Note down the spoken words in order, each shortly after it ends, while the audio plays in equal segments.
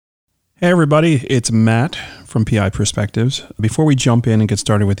Hey everybody, it's Matt from PI Perspectives. Before we jump in and get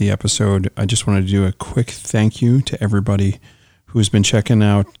started with the episode, I just wanted to do a quick thank you to everybody who's been checking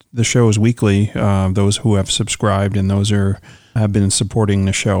out the shows weekly, those who have subscribed and those who have been supporting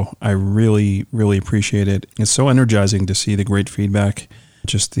the show. I really, really appreciate it. It's so energizing to see the great feedback,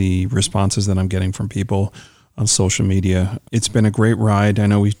 just the responses that I'm getting from people on social media. It's been a great ride. I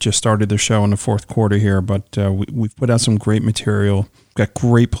know we just started the show in the fourth quarter here, but we've put out some great material. Got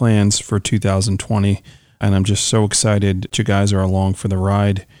great plans for 2020, and I'm just so excited that you guys are along for the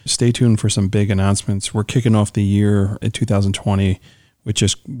ride. Stay tuned for some big announcements. We're kicking off the year in 2020 with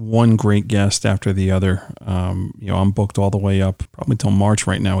just one great guest after the other. I'm booked all the way up, probably till March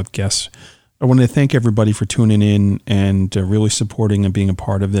right now with guests. I want to thank everybody for tuning in and really supporting and being a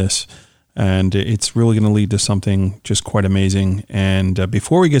part of this. And it's really going to lead to something just quite amazing. And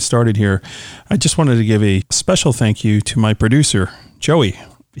before we get started here, I just wanted to give a special thank you to my producer, Joey.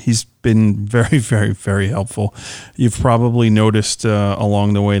 He's been very, very, very helpful. You've probably noticed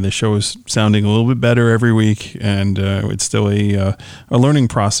along the way the show is sounding a little bit better every week, and it's still a learning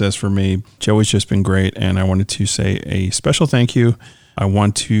process for me. Joey's just been great, and I wanted to say a special thank you. I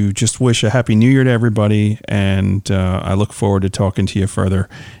want to just wish a happy new year to everybody, and I look forward to talking to you further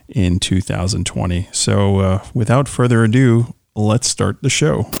in 2020. So without further ado, let's start the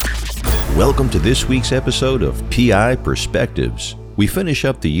show. Welcome to this week's episode of PI Perspectives. We finish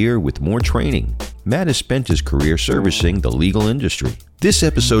up the year with more training. Matt has spent his career servicing the legal industry. This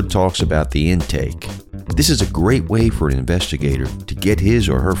episode talks about the intake. This is a great way for an investigator to get his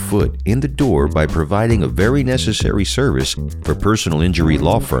or her foot in the door by providing a very necessary service for personal injury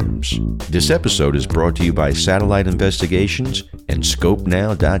law firms. This episode is brought to you by Satellite Investigations and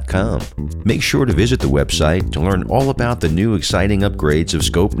ScopeNow.com. Make sure to visit the website to learn all about the new exciting upgrades of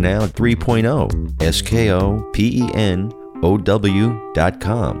ScopeNow 3.0, SkopeNow.com,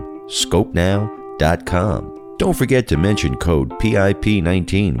 ScopeNow.com. Don't forget to mention code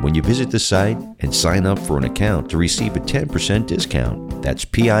PIP19 when you visit the site and sign up for an account to receive a 10% discount. That's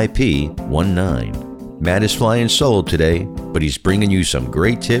PIP19. Matt is flying solo today, but he's bringing you some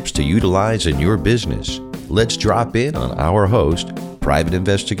great tips to utilize in your business. Let's drop in on our host, private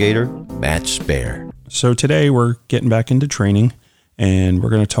investigator Matt Spare. So today we're getting back into training, and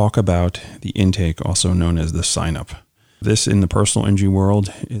we're going to talk about the intake, also known as the sign-up. This in the personal injury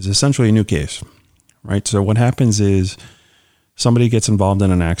world is essentially a new case. Right. So what happens is somebody gets involved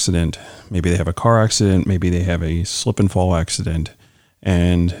in an accident. Maybe they have a car accident. Maybe they have a slip and fall accident,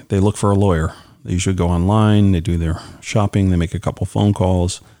 and they look for a lawyer. They usually go online. They do their shopping. They make a couple phone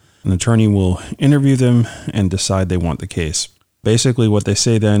calls. An attorney will interview them and decide they want the case. Basically, what they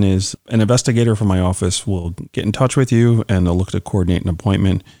say then is an investigator from my office will get in touch with you, and they'll look to coordinate an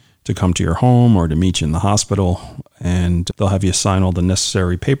appointment to come to your home or to meet you in the hospital, and they'll have you sign all the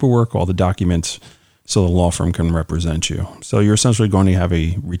necessary paperwork, all the documents, so the law firm can represent you. So you're essentially going to have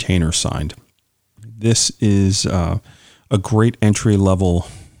a retainer signed. This is a great entry-level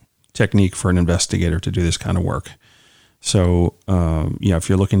technique for an investigator to do this kind of work. So, if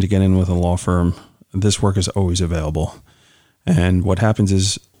you're looking to get in with a law firm, this work is always available. And what happens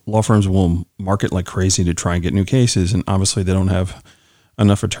is law firms will market like crazy to try and get new cases, and obviously they don't have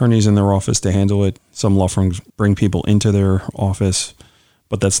enough attorneys in their office to handle it. Some law firms bring people into their office,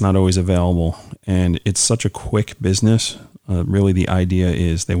 but that's not always available. And it's such a quick business. Really, the idea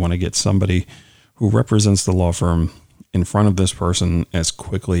is they want to get somebody who represents the law firm in front of this person as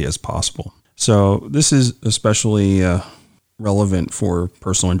quickly as possible. So this is especially relevant for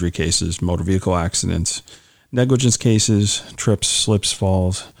personal injury cases, motor vehicle accidents, negligence cases, trips, slips,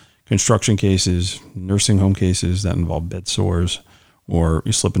 falls, construction cases, nursing home cases that involve bed sores, or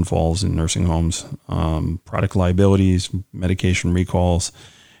slip and falls in nursing homes, product liabilities, medication recalls,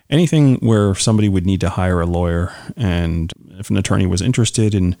 anything where somebody would need to hire a lawyer. And if an attorney was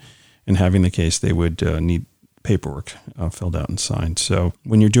interested in having the case, they would need paperwork filled out and signed. So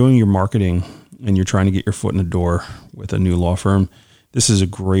when you're doing your marketing and you're trying to get your foot in the door with a new law firm, this is a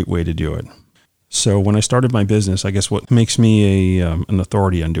great way to do it. So when I started my business, I guess what makes me an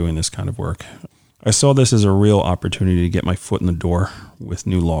authority on doing this kind of work, I saw this as a real opportunity to get my foot in the door with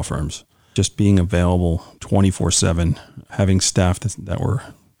new law firms. Just being available 24/7, having staff that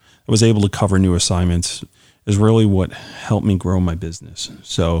was able to cover new assignments is really what helped me grow my business.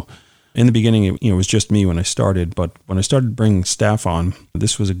 So in the beginning, it was just me when I started, but when I started bringing staff on,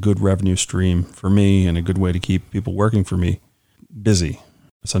 this was a good revenue stream for me and a good way to keep people working for me busy.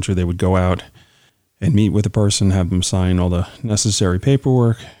 Essentially, they would go out and meet with a person, have them sign all the necessary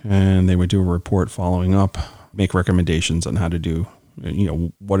paperwork, and they would do a report following up, make recommendations on how to do,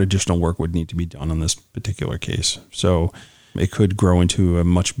 what additional work would need to be done on this particular case. So It could grow into a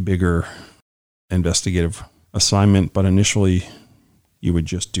much bigger investigative assignment, but initially you would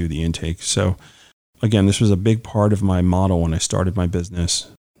just do the intake. So again, this was a big part of my model when I started my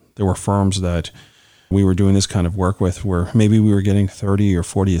business. There were firms that we were doing this kind of work with where maybe we were getting 30 or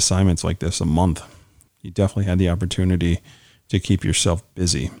 40 assignments like this a month. You definitely had the opportunity to keep yourself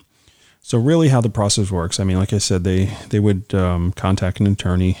busy. So really how the process works, I mean, like I said, they would contact an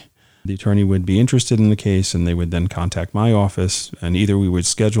attorney. The attorney would be interested in the case, and they would then contact my office, and either we would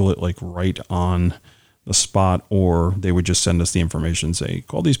schedule it like right on the spot, or they would just send us the information, say,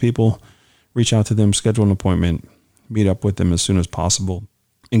 call these people, reach out to them, schedule an appointment, meet up with them as soon as possible,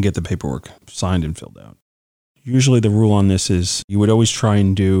 and get the paperwork signed and filled out. Usually the rule on this is you would always try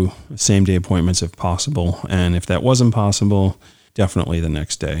and do same-day appointments if possible, and if that wasn't possible, definitely the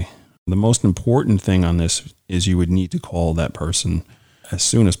next day. The most important thing on this is you would need to call that person as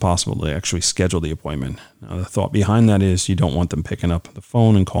soon as possible to actually schedule the appointment. Now, the thought behind that is you don't want them picking up the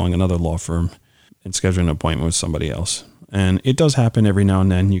phone and calling another law firm and scheduling an appointment with somebody else. And it does happen every now and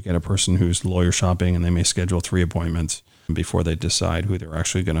then. You get a person who's lawyer shopping and they may schedule 3 appointments before they decide who they're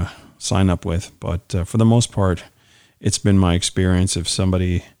actually going to sign up with. But for the most part, it's been my experience if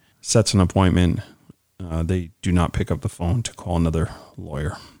somebody sets an appointment, they do not pick up the phone to call another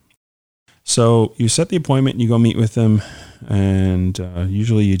lawyer. So you set the appointment, you go meet with them, and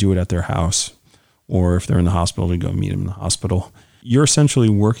usually you do it at their house, or if they're in the hospital, you go meet them in the hospital. You're essentially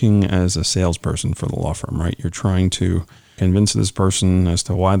working as a salesperson for the law firm, right? You're trying to convince this person as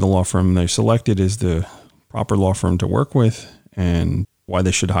to why the law firm they selected is the proper law firm to work with and why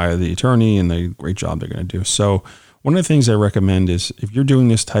they should hire the attorney and the great job they're going to do. So one of the things I recommend is if you're doing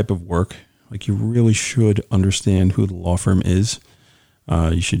this type of work, like you really should understand who the law firm is.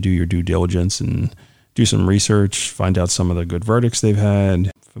 You should do your due diligence and do some research, find out some of the good verdicts they've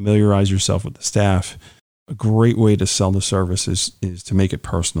had, familiarize yourself with the staff. A great way to sell the service is to make it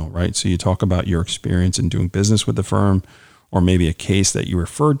personal, right? So you talk about your experience in doing business with the firm, or maybe a case that you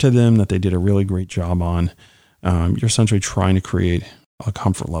referred to them that they did a really great job on. You're essentially trying to create a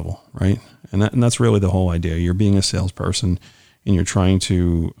comfort level, right? And that's really the whole idea. You're being a salesperson and you're trying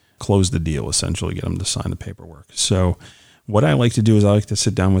to close the deal, essentially, get them to sign the paperwork. So what I like to do is I like to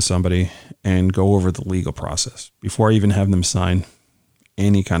sit down with somebody and go over the legal process before I even have them sign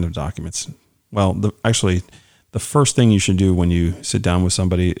any kind of documents. Well, the first thing you should do when you sit down with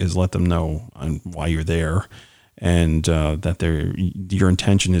somebody is let them know on why you're there and that your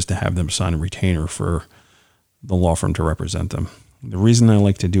intention is to have them sign a retainer for the law firm to represent them. The reason I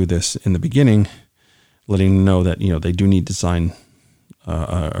like to do this in the beginning, letting them know that they do need to sign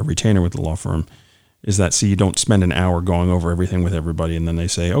a retainer with the law firm, is that so you don't spend an hour going over everything with everybody and then they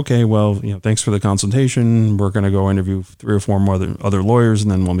say, okay, well, thanks for the consultation. We're going to go interview 3 or 4 more other lawyers and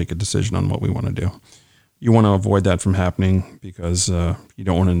then we'll make a decision on what we want to do. You want to avoid that from happening because you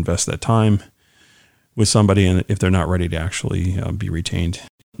don't want to invest that time with somebody and if they're not ready to actually be retained.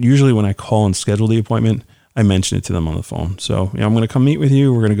 Usually when I call and schedule the appointment, I mention it to them on the phone. So I'm going to come meet with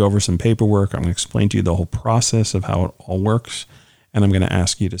you. We're going to go over some paperwork. I'm going to explain to you the whole process of how it all works. And I'm going to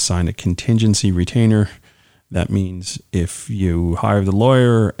ask you to sign a contingency retainer. That means if you hire the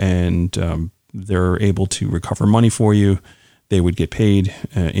lawyer and they're able to recover money for you, they would get paid.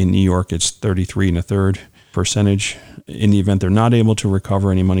 In New York, it's 33 1/3%. In the event they're not able to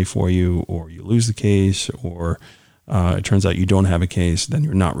recover any money for you, or you lose the case, or it turns out you don't have a case, then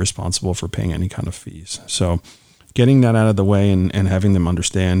you're not responsible for paying any kind of fees. So getting that out of the way and having them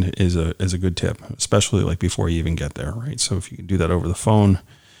understand is a good tip, especially like before you even get there, right? So if you can do that over the phone,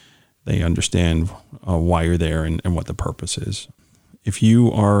 they understand why you're there and what the purpose is. If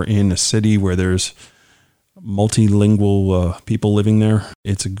you are in a city where there's multilingual people living there,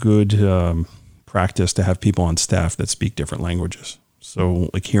 it's a good practice to have people on staff that speak different languages. So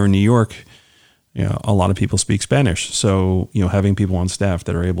like here in New York, a lot of people speak Spanish. So, having people on staff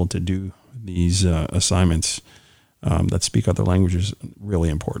that are able to do these assignments that speak other languages is really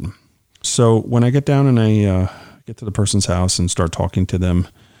important. So when I get down and I get to the person's house and start talking to them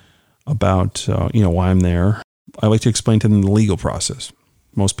about, why I'm there, I like to explain to them the legal process.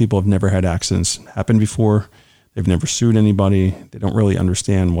 Most people have never had accidents happen before. They've never sued anybody. They don't really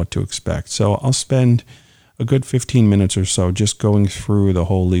understand what to expect. So I'll spend a good 15 minutes or so just going through the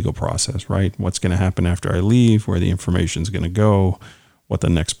whole legal process, right? What's going to happen after I leave, where the information is going to go, what the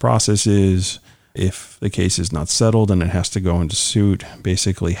next process is. If the case is not settled and it has to go into suit,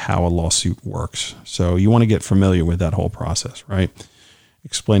 basically how a lawsuit works. So you want to get familiar with that whole process, right?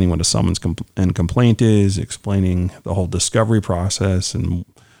 Explaining what a summons and complaint is, explaining the whole discovery process and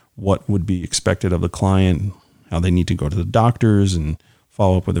what would be expected of the client, how they need to go to the doctors and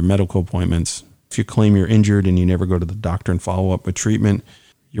follow up with their medical appointments. If you claim you're injured and you never go to the doctor and follow up with treatment,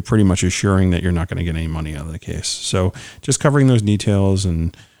 you're pretty much assuring that you're not going to get any money out of the case. So just covering those details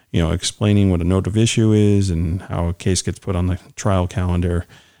and, explaining what a note of issue is and how a case gets put on the trial calendar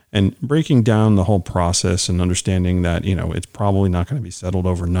and breaking down the whole process and understanding that, it's probably not going to be settled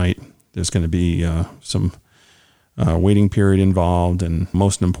overnight. There's going to be some waiting period involved. And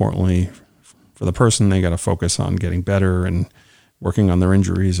most importantly, for the person, they got to focus on getting better and working on their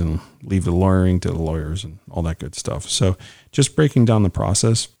injuries and leave the lawyering to the lawyers and all that good stuff. So just breaking down the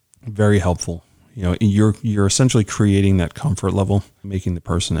process, very helpful. You're essentially creating that comfort level, making the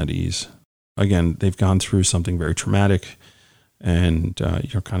person at ease. Again, they've gone through something very traumatic and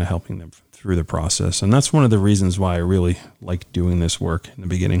you're kind of helping them through the process. And that's one of the reasons why I really like doing this work in the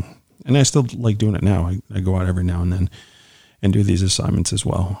beginning. And I still like doing it now. I go out every now and then and do these assignments as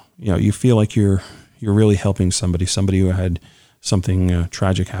well. You feel like you're really helping somebody who had something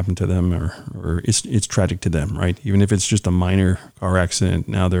tragic happen to them or it's tragic to them, right? Even if it's just a minor car accident,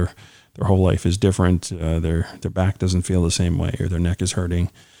 now their whole life is different. Their back doesn't feel the same way or their neck is hurting.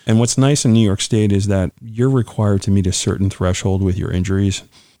 And what's nice in New York State is that you're required to meet a certain threshold with your injuries,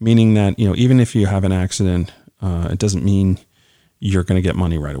 meaning that, even if you have an accident, it doesn't mean you're going to get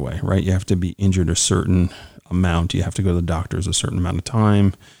money right away, right? You have to be injured a certain amount. You have to go to the doctors a certain amount of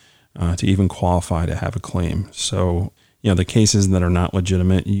time to even qualify to have a claim. So, the cases that are not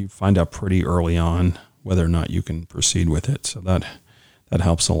legitimate, you find out pretty early on whether or not you can proceed with it. So that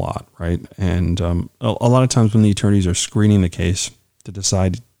helps a lot, right? And a lot of times when the attorneys are screening the case to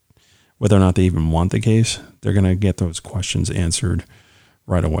decide whether or not they even want the case, they're going to get those questions answered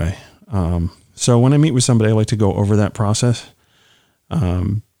right away. So when I meet with somebody, I like to go over that process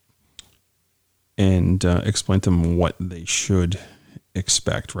and explain to them what they should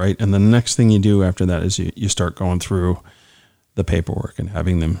expect, right? And the next thing you do after that is you start going through the paperwork and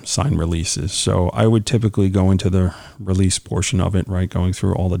having them sign releases. So I would typically go into the release portion of it, right? Going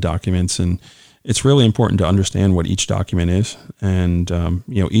through all the documents. And it's really important to understand what each document is. And,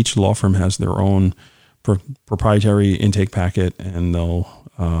 each law firm has their own proprietary intake packet, and they'll,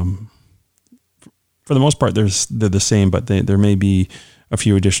 for the most part, they're the same, but there may be a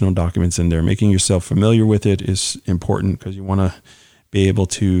few additional documents in there. Making yourself familiar with it is important because you want to be able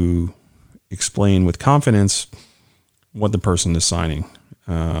to explain with confidence what the person is signing,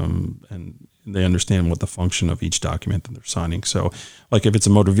 and they understand what the function of each document that they're signing. So like if it's a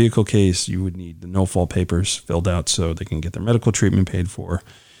motor vehicle case, you would need the no-fault papers filled out so they can get their medical treatment paid for.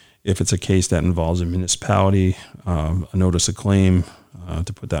 If it's a case that involves a municipality, a notice of claim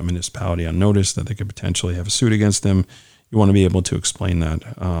to put that municipality on notice that they could potentially have a suit against them, you want to be able to explain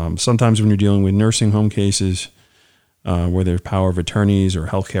that. Sometimes when you're dealing with nursing home cases, where there's power of attorneys or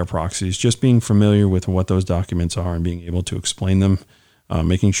healthcare proxies, just being familiar with what those documents are and being able to explain them,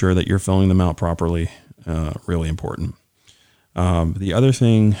 making sure that you're filling them out properly, really important. The other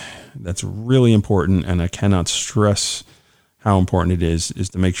thing that's really important, and I cannot stress how important it is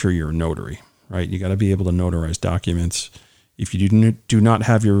to make sure you're a notary, right? You got to be able to notarize documents. If you do not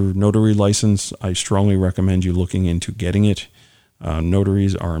have your notary license, I strongly recommend you looking into getting it.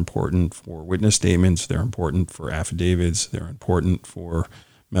 Notaries are important for witness statements. They're important for affidavits. They're important for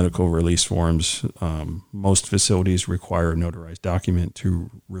medical release forms. Most facilities require a notarized document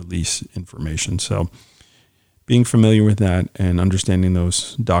to release information. So being familiar with that and understanding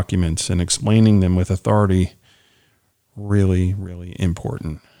those documents and explaining them with authority, really, really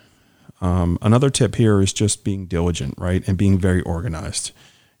important. Another tip here is just being diligent, right? And being very organized.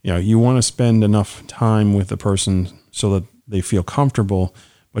 You want to spend enough time with the person so that they feel comfortable,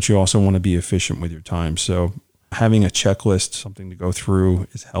 but you also want to be efficient with your time. So having a checklist, something to go through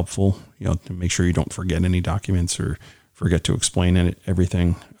is helpful, to make sure you don't forget any documents or forget to explain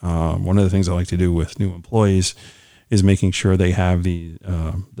everything. One of the things I like to do with new employees is making sure they have the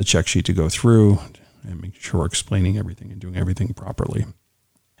check sheet to go through and making sure we're explaining everything and doing everything properly.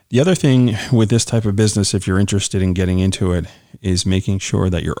 The other thing with this type of business, if you're interested in getting into it, is making sure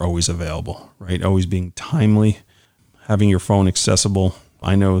that you're always available, right? Always being timely, having your phone accessible.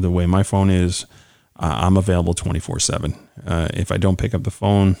 I know the way my phone is, I'm available 24/7. If I don't pick up the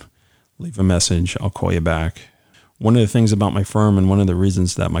phone, leave a message, I'll call you back. One of the things about my firm and one of the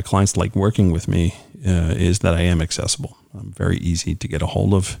reasons that my clients like working with me is that I am accessible. I'm very easy to get a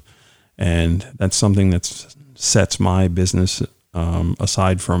hold of. And that's something that sets my business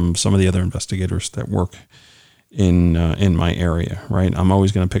aside from some of the other investigators that work in my area, right? I'm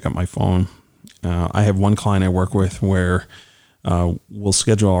always going to pick up my phone. I have one client I work with where we'll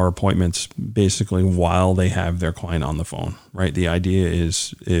schedule our appointments basically while they have their client on the phone, right? The idea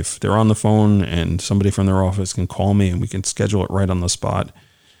is if they're on the phone and somebody from their office can call me and we can schedule it right on the spot,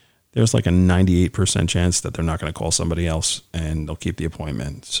 there's like a 98% chance that they're not going to call somebody else and they'll keep the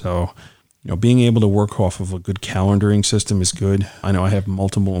appointment. So, being able to work off of a good calendaring system is good. I know I have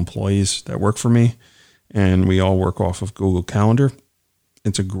multiple employees that work for me, and we all work off of Google Calendar.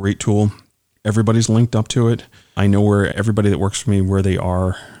 It's a great tool. Everybody's linked up to it. I know where everybody that works for me, where they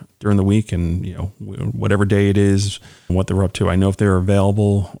are during the week, and whatever day it is, what they're up to. I know if they're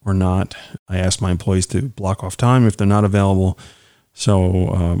available or not. I ask my employees to block off time if they're not available.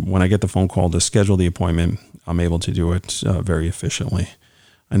 So when I get the phone call to schedule the appointment, I'm able to do it very efficiently.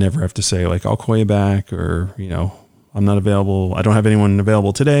 I never have to say, like, I'll call you back, or, I'm not available. I don't have anyone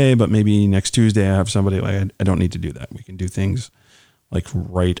available today, but maybe next Tuesday I have somebody. Like, I don't need to do that. We can do things like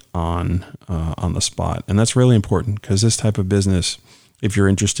right on the spot. And that's really important, because this type of business, if you're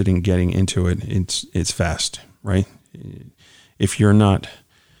interested in getting into it, it's fast, right? If you're not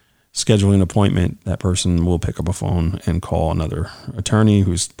scheduling an appointment, that person will pick up a phone and call another attorney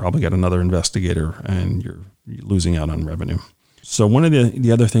who's probably got another investigator, and you're losing out on revenue. So one of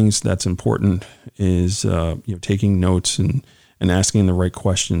the other things that's important is taking notes and asking the right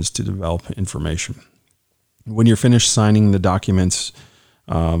questions to develop information. When you're finished signing the documents,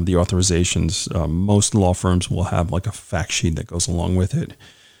 the authorizations, most law firms will have like a fact sheet that goes along with it.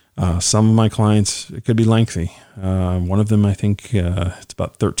 Some of my clients, it could be lengthy. One of them, I think it's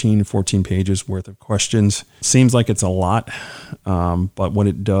about 13 to 14 pages worth of questions. Seems like it's a lot, but what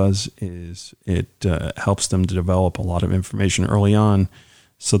it does is it helps them to develop a lot of information early on,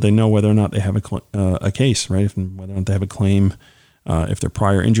 so they know whether or not they have a case, right? Whether or not they have a claim, if there are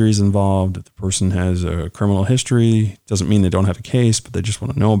prior injuries involved, if the person has a criminal history. Doesn't mean they don't have a case, but they just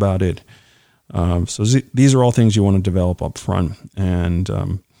want to know about it. So these are all things you want to develop up front. And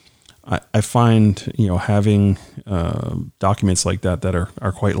I find, having documents like that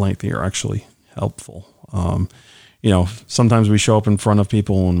are quite lengthy are actually helpful. Sometimes we show up in front of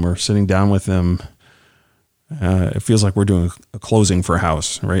people and we're sitting down with them. It feels like we're doing a closing for a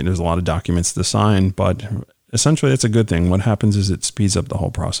house, right? There's a lot of documents to sign, but essentially that's a good thing. What happens is it speeds up the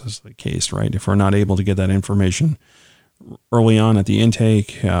whole process of the case, right? If we're not able to get that information early on at the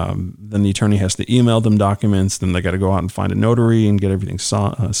intake, then the attorney has to email them documents. Then they got to go out and find a notary and get everything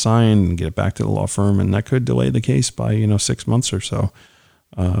signed and get it back to the law firm. And that could delay the case by, 6 months or so.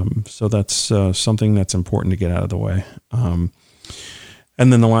 So that's something that's important to get out of the way.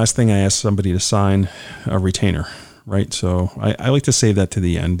 And then the last thing, I ask somebody to sign a retainer, right? So I like to save that to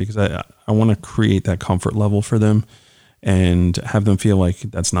the end, because I want to create that comfort level for them and have them feel like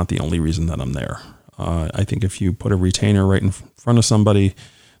that's not the only reason that I'm there. I think if you put a retainer right in front of somebody,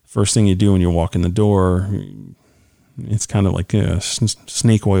 first thing you do when you walk in the door, it's kind of like a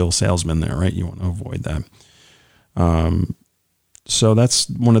snake oil salesman there, right? You want to avoid that. So that's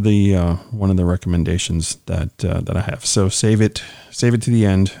one of the recommendations that I have. So save it to the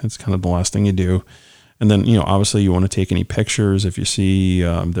end. It's kind of the last thing you do. And then, obviously you want to take any pictures. If you see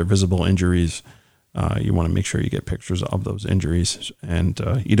their visible injuries, you want to make sure you get pictures of those injuries. And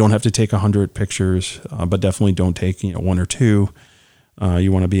you don't have to take 100 pictures, but definitely don't take 1 or 2.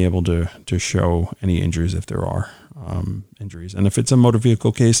 You want to be able to show any injuries if there are injuries. And if it's a motor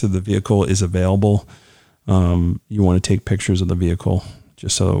vehicle case, if the vehicle is available, you want to take pictures of the vehicle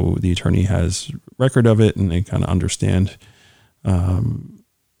just so the attorney has record of it and they kind of understand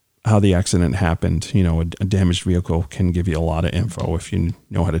how the accident happened. A damaged vehicle can give you a lot of info if you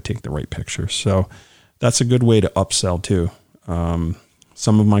know how to take the right pictures. So that's a good way to upsell too.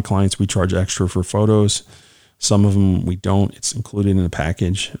 Some of my clients, we charge extra for photos. Some of them we don't. It's included in the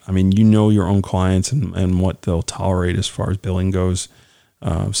package. I mean, your own clients and what they'll tolerate as far as billing goes.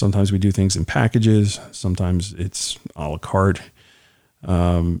 Sometimes we do things in packages. Sometimes it's a la carte.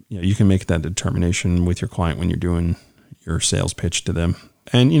 You can make that determination with your client when you're doing your sales pitch to them.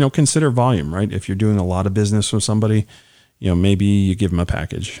 And, consider volume, right? If you're doing a lot of business with somebody, maybe you give them a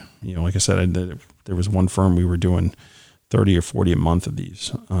package. Like I said, there was one firm we were doing 30 or 40 a month of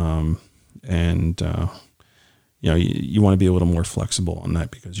these. You want to be a little more flexible on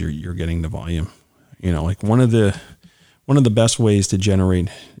that because you're getting the volume. Like one of the best ways to generate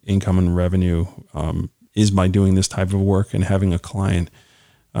income and revenue is by doing this type of work and having a client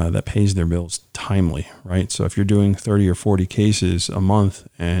that pays their bills timely, right? So if you're doing 30 or 40 cases a month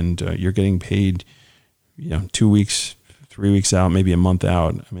and you're getting paid, 2 weeks, 3 weeks out, maybe a month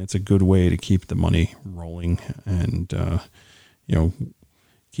out, I mean, it's a good way to keep the money rolling and,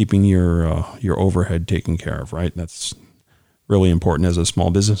 keeping your overhead taken care of, right? That's really important as a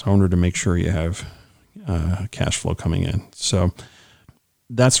small business owner to make sure you have cash flow coming in. So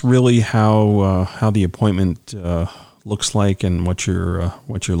that's really how the appointment looks like and what you're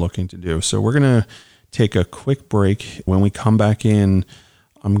looking to do. So we're going to take a quick break. When we come back in,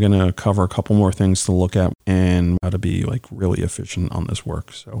 I'm going to cover a couple more things to look at and how to be like really efficient on this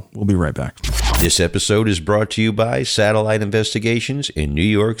work. So we'll be right back. This episode is brought to you by Satellite Investigations in New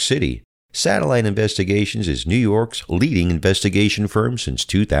York City. Satellite Investigations is New York's leading investigation firm since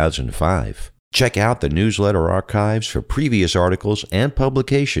 2005. Check out the newsletter archives for previous articles and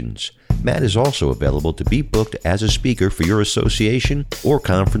publications. Matt is also available to be booked as a speaker for your association or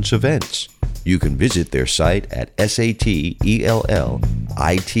conference events. You can visit their site at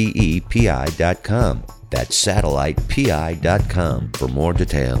satellitepi.com. That's satellitepi.com for more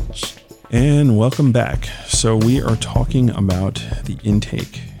details. And welcome back. So we are talking about the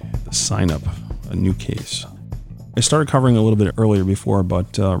intake, the sign up, a new case. I started covering a little bit earlier before,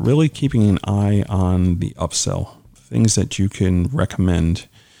 but really keeping an eye on the upsell, things that you can recommend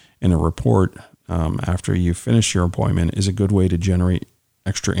in a report after you finish your appointment is a good way to generate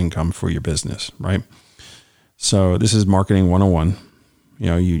extra income for your business, right? So this is marketing 101. You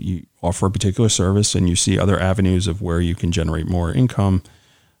know, you offer a particular service and you see other avenues of where you can generate more income.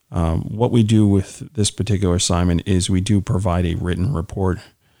 What we do with this particular assignment is we do provide a written report,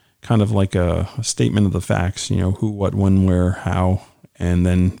 kind of like a statement of the facts, you know, who, what, when, where, how, and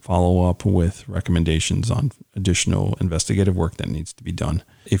then follow up with recommendations on additional investigative work that needs to be done.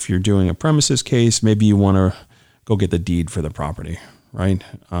 If you're doing a premises case, maybe you want to go get the deed for the property, right?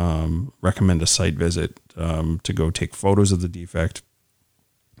 Recommend a site visit to go take photos of the defect.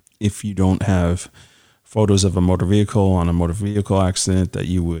 If you don't have photos of a motor vehicle on a motor vehicle accident, that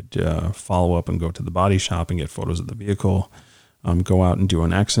you would follow up and go to the body shop and get photos of the vehicle. Go out and do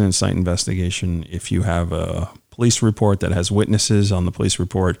an accident site investigation. If you have a police report that has witnesses on the police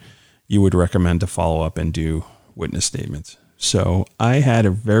report, you would recommend to follow up and do witness statements. So I had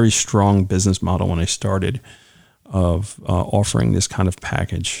a very strong business model when I started of offering this kind of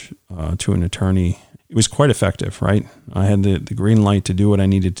package to an attorney. It was quite effective, right? I had the green light to do what I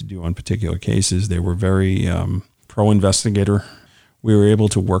needed to do on particular cases. They were very pro-investigator. We were able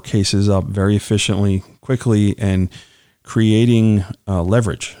to work cases up very efficiently, quickly, and creating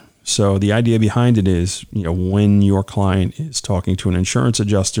leverage. So the idea behind it is, you know, when your client is talking to an insurance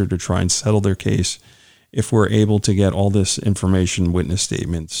adjuster to try and settle their case, if we're able to get all this information, witness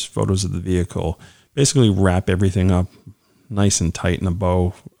statements, photos of the vehicle, basically wrap everything up nice and tight in a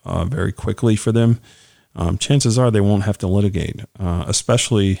bow very quickly for them, chances are they won't have to litigate,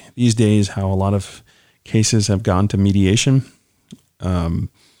 especially these days how a lot of cases have gone to mediation.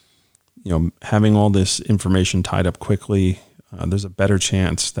 Having all this information tied up quickly, there's a better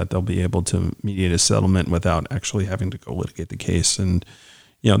chance that they'll be able to mediate a settlement without actually having to go litigate the case. And,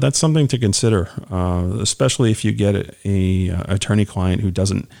 you know, that's something to consider, especially if you get a attorney client who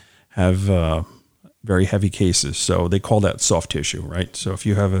doesn't have very heavy cases. So they call that soft tissue, right? So if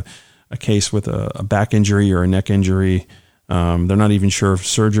you have a case with a back injury or a neck injury, they're not even sure if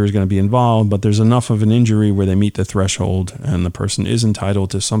surgery is going to be involved, but there's enough of an injury where they meet the threshold and the person is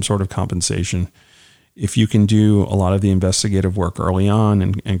entitled to some sort of compensation. If you can do a lot of the investigative work early on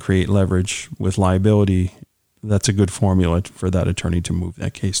and create leverage with liability, that's a good formula for that attorney to move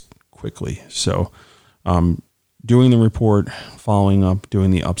that case quickly. So doing the report, following up, doing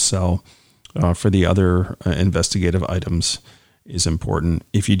the upsell for the other investigative items is important.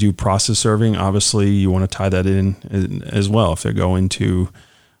 If you do process serving, obviously you want to tie that in as well. If they're going to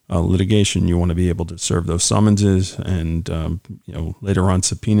litigation, you want to be able to serve those summonses and later on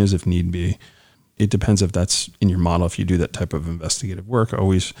subpoenas if need be. It depends if that's in your model. If you do that type of investigative work,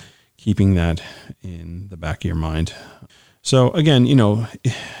 always keeping that in the back of your mind. So again,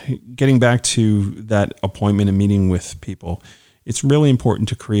 getting back to that appointment and meeting with people, it's really important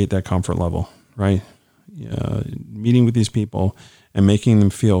to create that comfort level, right? Meeting with these people and making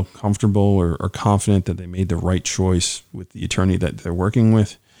them feel comfortable or confident that they made the right choice with the attorney that they're working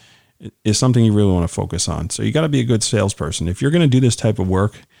with is something you really want to focus on. So you got to be a good salesperson. If you're going to do this type of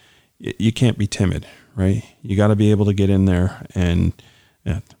work, you can't be timid, right? You got to be able to get in there and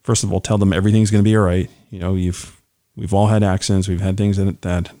first of all, tell them everything's going to be all right. We've all had accidents. We've had things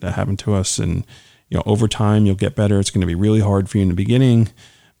that happen to us. And, over time you'll get better. It's going to be really hard for you in the beginning,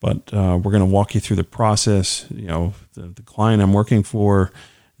 but we're going to walk you through the process. The client I'm working for,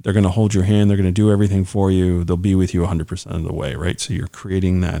 they're going to hold your hand. They're going to do everything for you. They'll be with you 100% of the way, right? So you're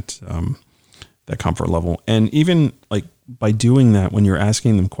creating that comfort level. And even like by doing that, when you're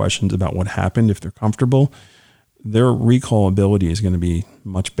asking them questions about what happened, if they're comfortable, their recall ability is going to be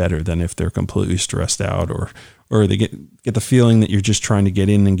much better than if they're completely stressed out or they get the feeling that you're just trying to get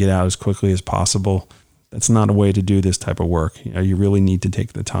in and get out as quickly as possible. That's not a way to do this type of work. You really need to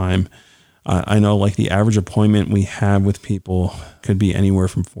take the time. I know like the average appointment we have with people could be anywhere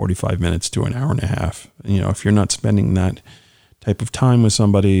from 45 minutes to an hour and a half. If you're not spending that type of time with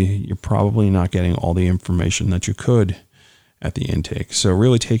somebody, you're probably not getting all the information that you could at the intake. So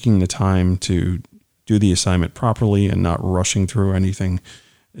really taking the time to do the assignment properly and not rushing through anything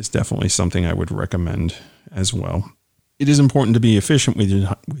is definitely something I would recommend as well. It is important to be efficient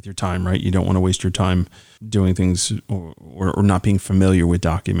with your time, right? You don't want to waste your time doing things or not being familiar with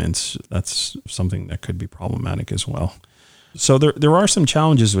documents. That's something that could be problematic as well. So there are some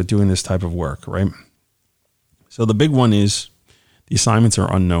challenges with doing this type of work, right? So the big one is the assignments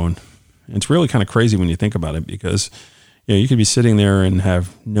are unknown. And it's really kind of crazy when you think about it, because you could be sitting there and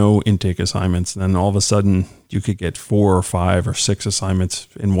have no intake assignments, and then all of a sudden you could get 4 or 5 or 6 assignments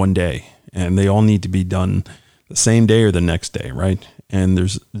in one day, and they all need to be done the same day or the next day, right? And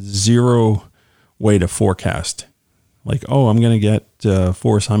there's zero way to forecast, like, oh, I'm going to get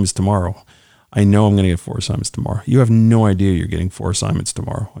 4 assignments tomorrow. I know I'm going to get 4 assignments tomorrow. You have no idea you're getting 4 assignments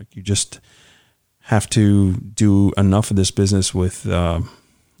tomorrow. Like, you just have to do enough of this business with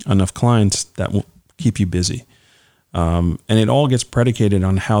enough clients that will keep you busy. And it all gets predicated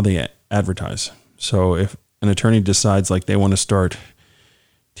on how they advertise. So if an attorney decides like they want to start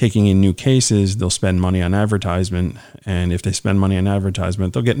taking in new cases, they'll spend money on advertisement. And if they spend money on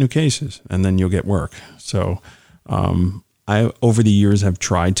advertisement, they'll get new cases, and then you'll get work. So I, over the years, have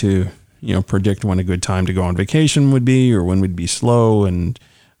tried to, predict when a good time to go on vacation would be, or when would be slow. And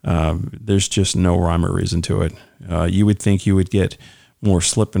there's just no rhyme or reason to it. You would think you would get more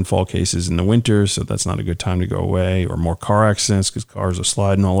slip and fall cases in the winter, so that's not a good time to go away, or more car accidents because cars are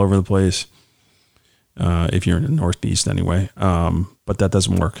sliding all over the place. If you're in the Northeast anyway. But that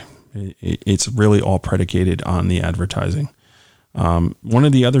doesn't work. It's really all predicated on the advertising. One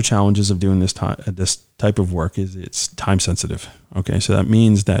of the other challenges of doing this type of work is it's time sensitive. Okay. So that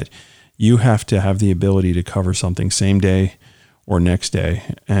means that you have to have the ability to cover something same day or next day.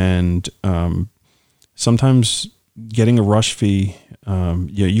 And sometimes getting a rush fee,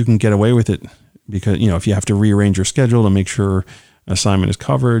 you can get away with it because, if you have to rearrange your schedule to make sure assignment is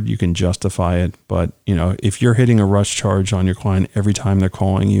covered, you can justify it. But, if you're hitting a rush charge on your client every time they're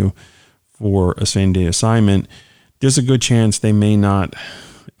calling you for a same day assignment, there's a good chance they may not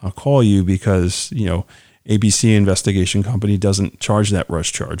call you because, ABC investigation company doesn't charge that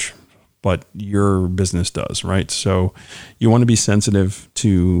rush charge, but your business does, right? So you want to be sensitive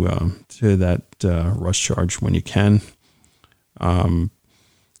to that rush charge when you can.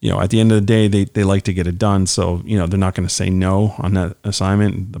 At the end of the day, they like to get it done. So, they're not going to say no on that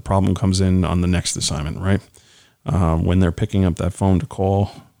assignment. The problem comes in on the next assignment, right? When they're picking up that phone to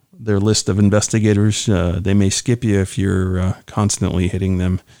call their list of investigators, they may skip you if you're constantly hitting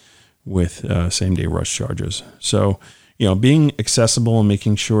them with same day rush charges. So, being accessible and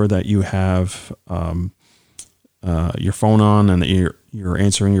making sure that you have your phone on and that you're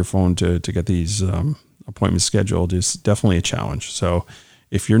answering your phone to get these appointments scheduled is definitely a challenge. So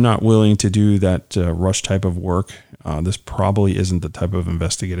if you're not willing to do that rush type of work, this probably isn't the type of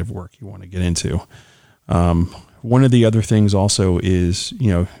investigative work you want to get into. One of the other things also is,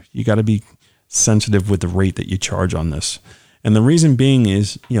 you got to be sensitive with the rate that you charge on this. And the reason being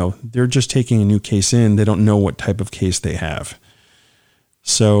is, they're just taking a new case in. They don't know what type of case they have.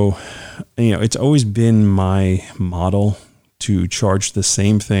 So, it's always been my model to charge the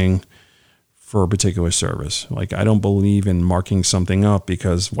same thing for a particular service. Like, I don't believe in marking something up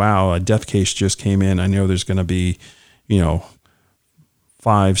because, wow, a death case just came in. I know there's going to be, $5,000,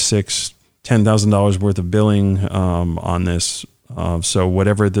 $6,000, $10,000 worth of billing on this. So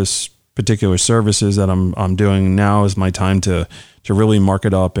whatever this particular service is that I'm doing now is my time to really mark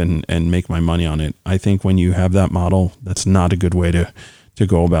it up and make my money on it. I think when you have that model, that's not a good way to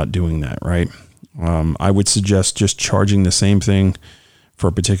go about doing that, right? I would suggest just charging the same thing for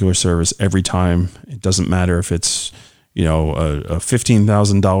a particular service every time. It doesn't matter if it's, a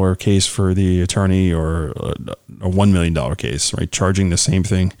 $15,000 case for the attorney or a $1 million case, right? Charging the same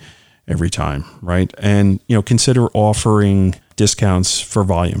thing every time, right? And, consider offering discounts for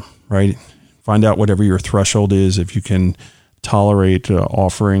volume, right? Find out whatever your threshold is. If you can tolerate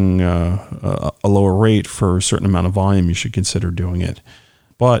offering a lower rate for a certain amount of volume, you should consider doing it.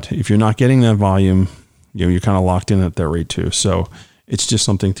 But if you're not getting that volume, you're kind of locked in at that rate too. So it's just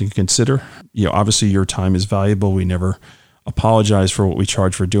something to consider. Obviously your time is valuable. We never apologize for what we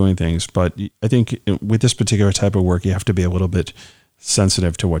charge for doing things. But I think with this particular type of work, you have to be a little bit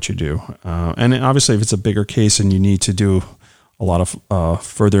sensitive to what you do. And obviously if it's a bigger case and you need to do a lot of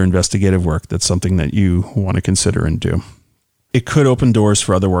further investigative work, that's something that you want to consider and do. It could open doors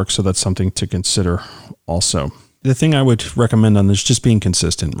for other work, so that's something to consider also. The thing I would recommend on this is just being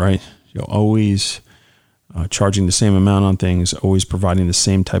consistent, right? Always charging the same amount on things, always providing the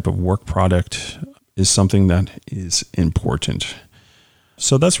same type of work product is something that is important.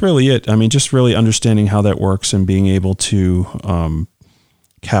 So that's really it. I mean, just really understanding how that works and being able to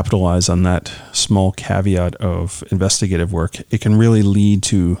capitalize on that small caveat of investigative work. It can really lead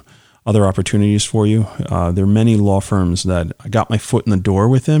to other opportunities for you. There are many law firms that I got my foot in the door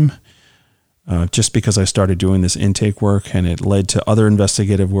with them just because I started doing this intake work, and it led to other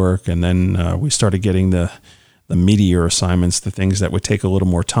investigative work. And then we started getting the meatier assignments, the things that would take a little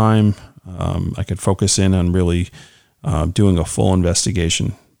more time. I could focus in on really doing a full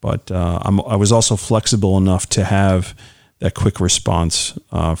investigation. But I was also flexible enough to have that quick response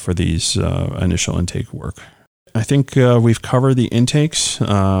for these initial intake work. I think we've covered the intakes.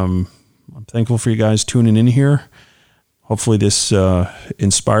 I'm thankful for you guys tuning in here. Hopefully this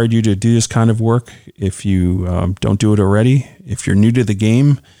inspired you to do this kind of work. If you don't do it already, if you're new to the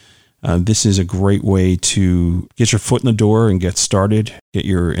game, this is a great way to get your foot in the door and get started, get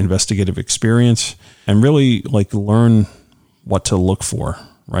your investigative experience, and really learn what to look for,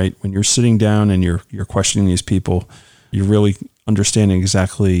 right? When you're sitting down and you're questioning these people, you're really understanding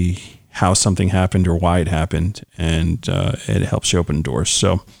exactly how something happened or why it happened, and it helps you open doors.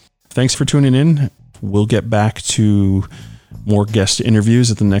 So thanks for tuning in. We'll get back to more guest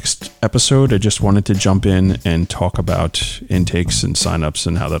interviews at the next episode. I just wanted to jump in and talk about intakes and signups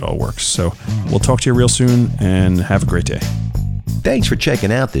and how that all works. So we'll talk to you real soon, and have a great day. Thanks for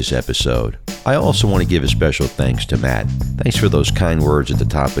checking out this episode. I also want to give a special thanks to Matt. Thanks for those kind words at the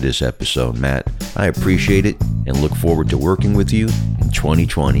top of this episode, Matt. I appreciate it and look forward to working with you in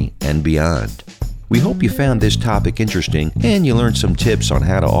 2020 and beyond. We hope you found this topic interesting and you learned some tips on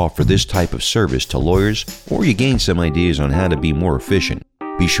how to offer this type of service to lawyers, or you gained some ideas on how to be more efficient.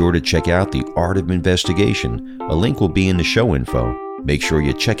 Be sure to check out The Art of Investigation. A link will be in the show info. Make sure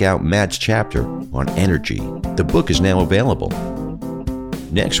you check out Matt's chapter on energy. The book is now available.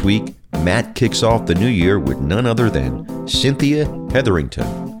 Next week, Matt kicks off the new year with none other than Cynthia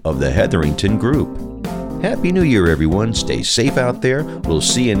Hetherington of the Hetherington Group. Happy New Year, everyone. Stay safe out there. We'll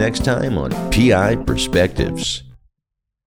see you next time on PI Perspectives.